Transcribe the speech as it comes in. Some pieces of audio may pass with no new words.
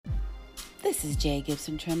This is Jay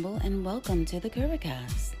Gibson Trimble, and welcome to the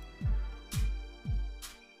Curvacast.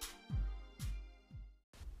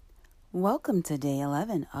 Welcome to day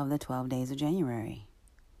 11 of the 12 days of January.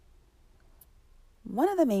 One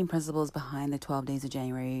of the main principles behind the 12 days of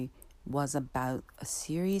January was about a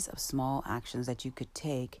series of small actions that you could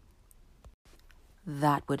take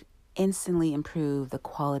that would instantly improve the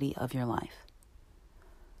quality of your life.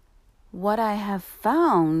 What I have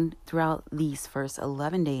found throughout these first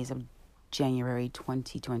 11 days of January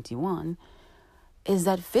 2021 is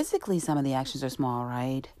that physically some of the actions are small,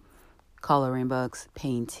 right? Coloring books,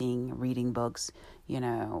 painting, reading books.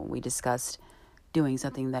 We discussed doing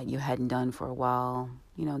something that you hadn't done for a while,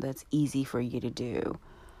 that's easy for you to do.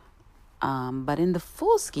 But in the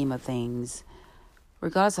full scheme of things,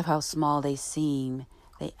 regardless of how small they seem,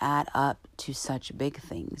 they add up to such big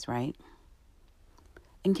things, right?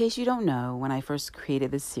 In case you don't know, when I first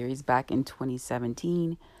created this series back in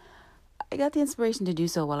 2017, I got the inspiration to do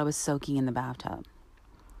so while I was soaking in the bathtub.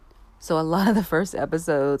 So a lot of the first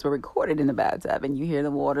episodes were recorded in the bathtub and you hear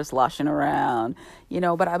the water sloshing around,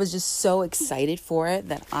 but I was just so excited for it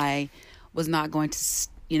that I was not going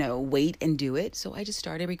to, wait and do it. So I just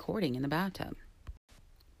started recording in the bathtub.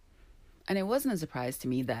 And it wasn't a surprise to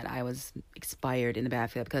me that I was inspired in the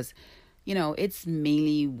bathtub because, it's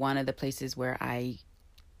mainly one of the places where I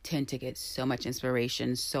tend to get so much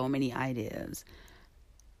inspiration, so many ideas.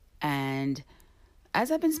 And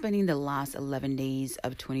as I've been spending the last 11 days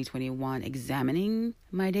of 2021 examining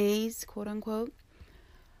my days, quote unquote,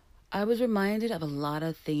 I was reminded of a lot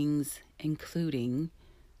of things, including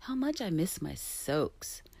how much I miss my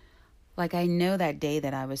soaks. Like I know that day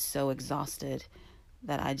that I was so exhausted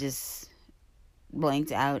that I just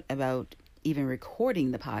blanked out about even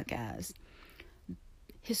recording the podcast.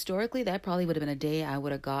 Historically, that probably would have been a day I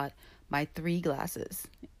would have got my 3 glasses.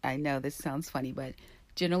 I know this sounds funny, but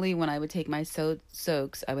generally, when I would take my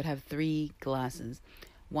soaks, I would have 3 glasses.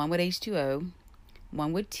 One with H2O,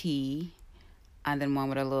 one with tea, and then one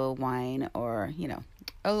with a little wine or,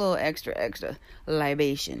 a little extra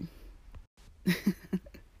libation.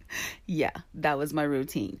 Yeah, that was my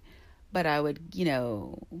routine. But I would,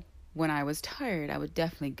 when I was tired, I would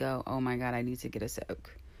definitely go, oh my God, I need to get a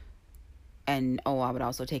soak. And, I would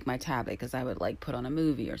also take my tablet because I would put on a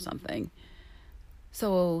movie or something.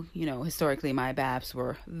 So, historically my baths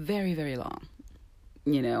were very, very long.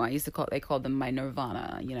 They called them my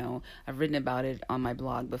nirvana. I've written about it on my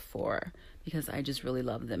blog before because I just really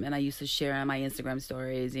love them. And I used to share on my Instagram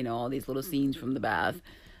stories, all these little scenes from the bath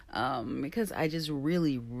because I just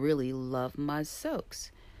really, really love my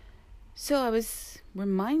soaks. So I was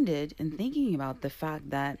reminded and thinking about the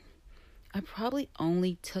fact that I probably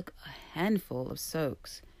only took a handful of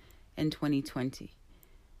soaks in 2020.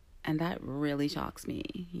 And that really shocks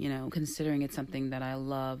me, considering it's something that I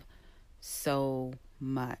love so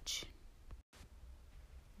much.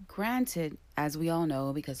 Granted, as we all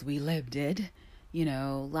know, because we lived it,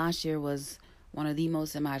 last year was one of the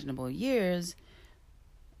most imaginable years.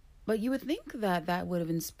 But you would think that that would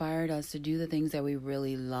have inspired us to do the things that we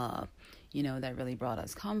really love, that really brought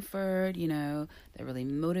us comfort, that really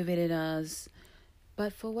motivated us.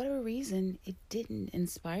 But for whatever reason, it didn't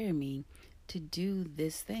inspire me to do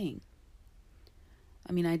this thing.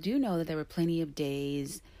 I mean, I do know that there were plenty of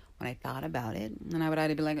days when I thought about it and I would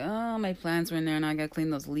either be like, oh, my plants were in there and I got to clean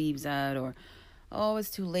those leaves out, or, oh, it's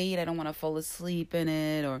too late, I don't want to fall asleep in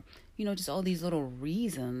it, or, just all these little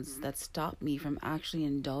reasons that stopped me from actually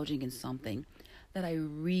indulging in something that I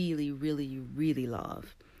really, really, really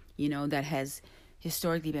love, that has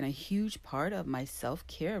historically been a huge part of my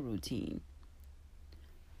self-care routine.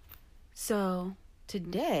 So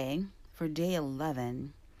today, for day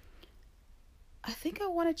 11, I think I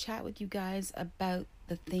want to chat with you guys about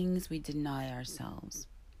the things we deny ourselves.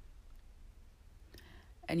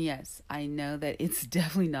 And yes, I know that it's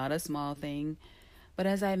definitely not a small thing, but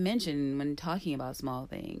as I mentioned when talking about small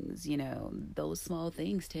things, those small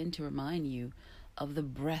things tend to remind you of the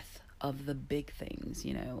breadth of the big things,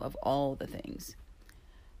 of all the things.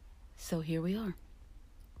 So here we are.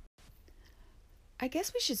 I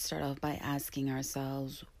guess we should start off by asking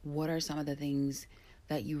ourselves, what are some of the things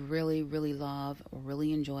that you really, really love or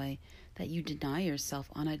really enjoy that you deny yourself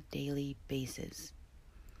on a daily basis?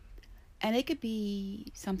 And it could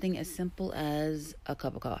be something as simple as a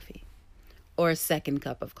cup of coffee or a second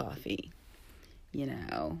cup of coffee.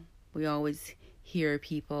 We always hear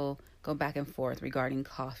people go back and forth regarding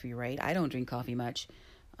coffee, right? I don't drink coffee much.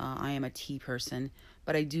 I am a tea person,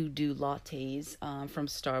 but I do lattes from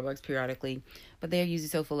Starbucks periodically. But they're usually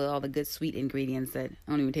so full of all the good sweet ingredients that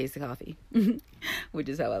I don't even taste the coffee, which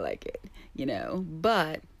is how I like it,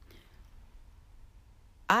 But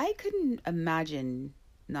I couldn't imagine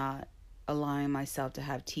not allowing myself to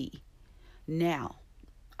have tea. Now,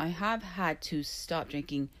 I have had to stop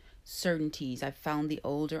drinking certain teas. I've found the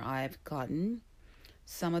older I've gotten,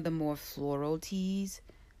 some of the more floral teas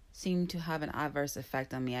seem to have an adverse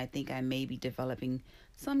effect on me. I think I may be developing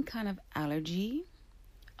some kind of allergy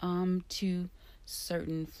to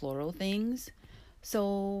certain floral things.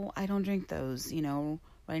 So I don't drink those, you know.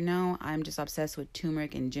 Right now I'm just obsessed with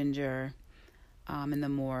turmeric and ginger and the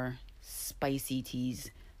more spicy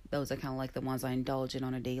teas. Those are kind of like the ones I indulge in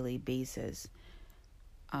on a daily basis.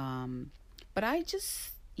 But I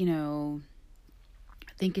just,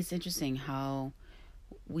 think it's interesting how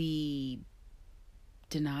we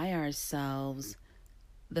deny ourselves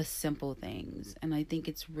the simple things. And I think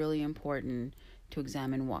it's really important to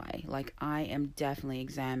examine why. Like, I am definitely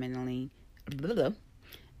examining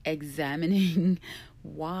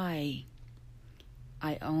why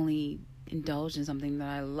I only indulged in something that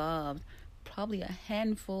I loved probably a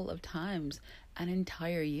handful of times an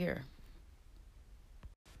entire year.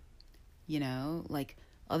 Like,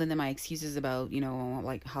 other than my excuses about,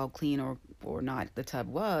 like how clean or not the tub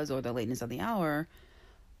was or the lateness of the hour,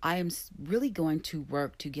 I am really going to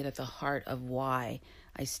work to get at the heart of why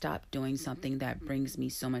I stopped doing something that brings me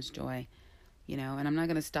so much joy, and I'm not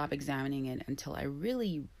going to stop examining it until I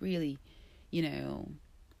really, really,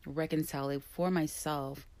 reconcile it for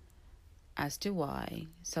myself as to why,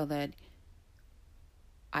 so that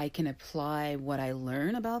I can apply what I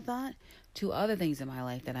learn about that to other things in my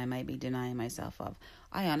life that I might be denying myself of.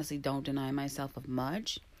 I honestly don't deny myself of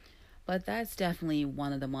much, but that's definitely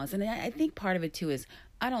one of the ones. And I think part of it too is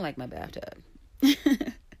I don't like my bathtub.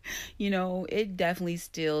 It definitely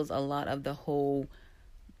steals a lot of the whole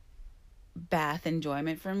bath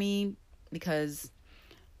enjoyment for me, because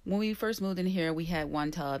when we first moved in here, we had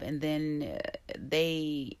one tub, and then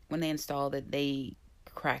when they installed it, they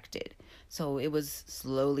cracked it. So it was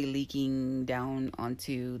slowly leaking down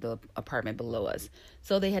onto the apartment below us.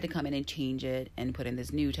 So they had to come in and change it and put in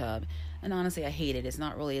this new tub. And honestly, I hate it. It's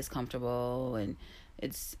not really as comfortable, and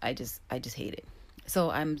I just hate it. So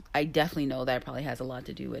I definitely know that probably has a lot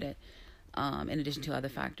to do with it, in addition to other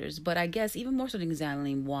factors. But I guess even more so than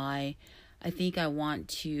examining why, I think I want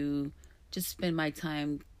to just spend my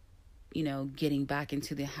time, getting back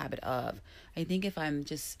into the habit of. I think if I'm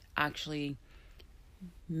just actually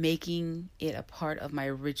making it a part of my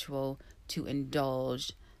ritual to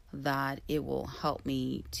indulge, that it will help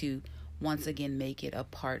me to once again make it a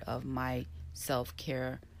part of my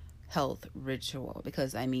self-care health ritual.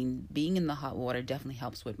 Because being in the hot water definitely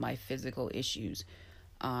helps with my physical issues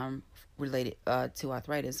related to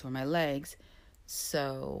arthritis for my legs.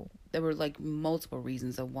 So there were like multiple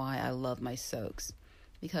reasons of why I love my soaks,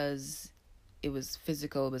 because it was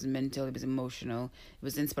physical, it was mental, it was emotional, it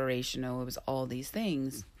was inspirational, it was all these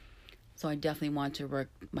things. So I definitely want to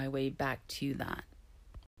work my way back to that.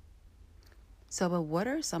 So, but what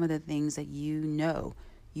are some of the things that you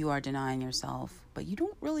are denying yourself, but you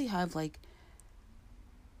don't really have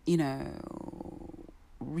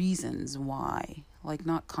reasons why? Like,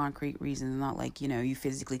 not concrete reasons, not like, you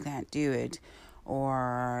physically can't do it,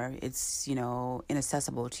 or it's,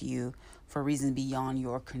 inaccessible to you for reasons beyond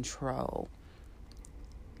your control.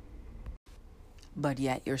 But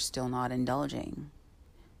yet you're still not indulging.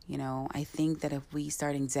 I think that if we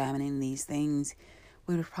start examining these things,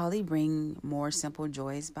 we would probably bring more simple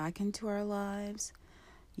joys back into our lives,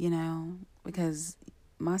 because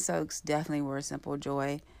my soaks definitely were a simple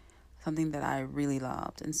joy, something that I really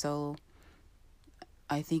loved. And so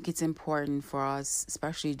I think it's important for us,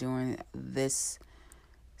 especially during this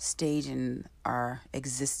stage in our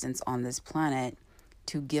existence on this planet,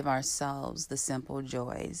 to give ourselves the simple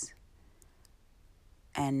joys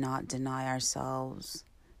and not deny ourselves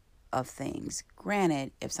of things.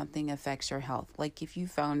 Granted, if something affects your health, like if you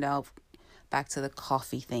found out, back to the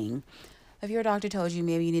coffee thing, if your doctor told you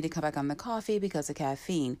maybe you need to cut back on the coffee because of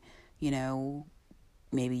caffeine,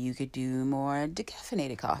 maybe you could do more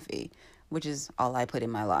decaffeinated coffee, which is all I put in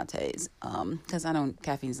my lattes. Because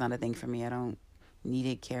caffeine's not a thing for me. I don't need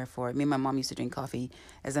it, care for it. Me and my mom used to drink coffee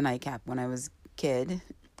as a nightcap when I was a kid.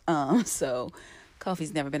 So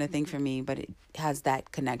coffee's never been a thing for me, but it has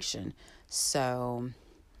that connection. So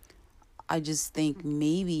I just think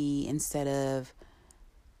maybe instead of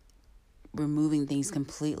removing things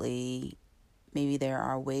completely, maybe there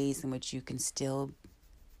are ways in which you can still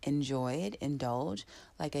enjoy it, indulge.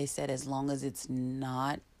 Like I said, as long as it's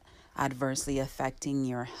not adversely affecting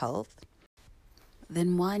your health,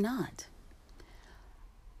 then why not?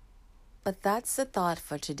 But that's the thought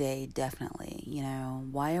for today, definitely.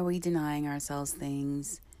 Why are we denying ourselves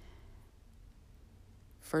things?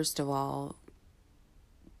 First of all,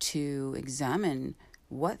 to examine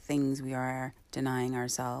what things we are denying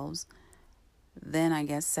ourselves. Then I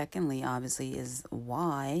guess secondly, obviously, is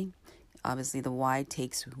why. Obviously, the why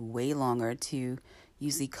takes way longer to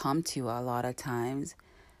usually come to a lot of times.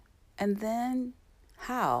 And then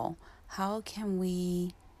how? How can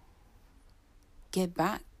we get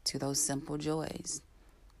back to those simple joys?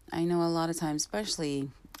 I know a lot of times, especially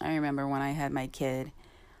I remember when I had my kid,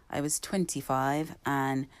 I was 25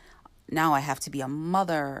 and now I have to be a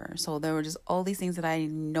mother. So there were just all these things that I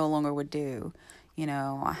no longer would do.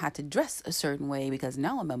 I had to dress a certain way because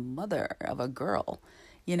now I'm a mother of a girl,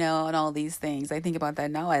 and all these things. I think about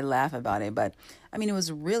that now, I laugh about it. But I mean, it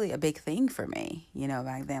was really a big thing for me,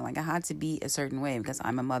 back then. Like I had to be a certain way because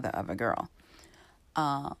I'm a mother of a girl.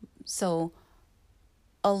 So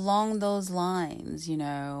along those lines,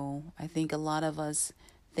 I think a lot of us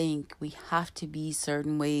think we have to be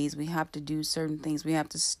certain ways. We have to do certain things. We have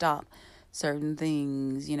to stop certain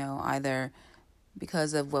things, either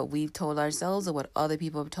because of what we've told ourselves or what other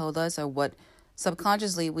people have told us or what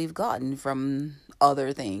subconsciously we've gotten from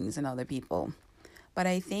other things and other people. But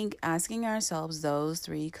I think asking ourselves those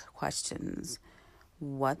 3 questions,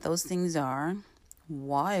 what those things are,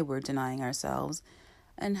 why we're denying ourselves,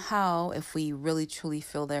 and how, if we really truly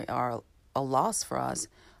feel they are a loss for us,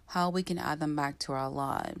 how we can add them back to our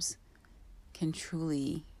lives can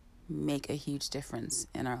truly make a huge difference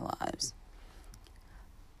in our lives.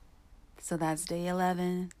 So that's day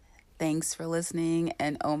 11. Thanks for listening.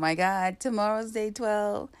 And oh my God, tomorrow's day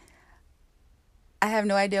 12. I have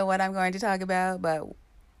no idea what I'm going to talk about, but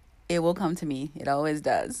it will come to me. It always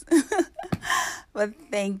does. But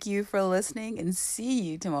thank you for listening and see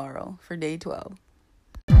you tomorrow for day 12.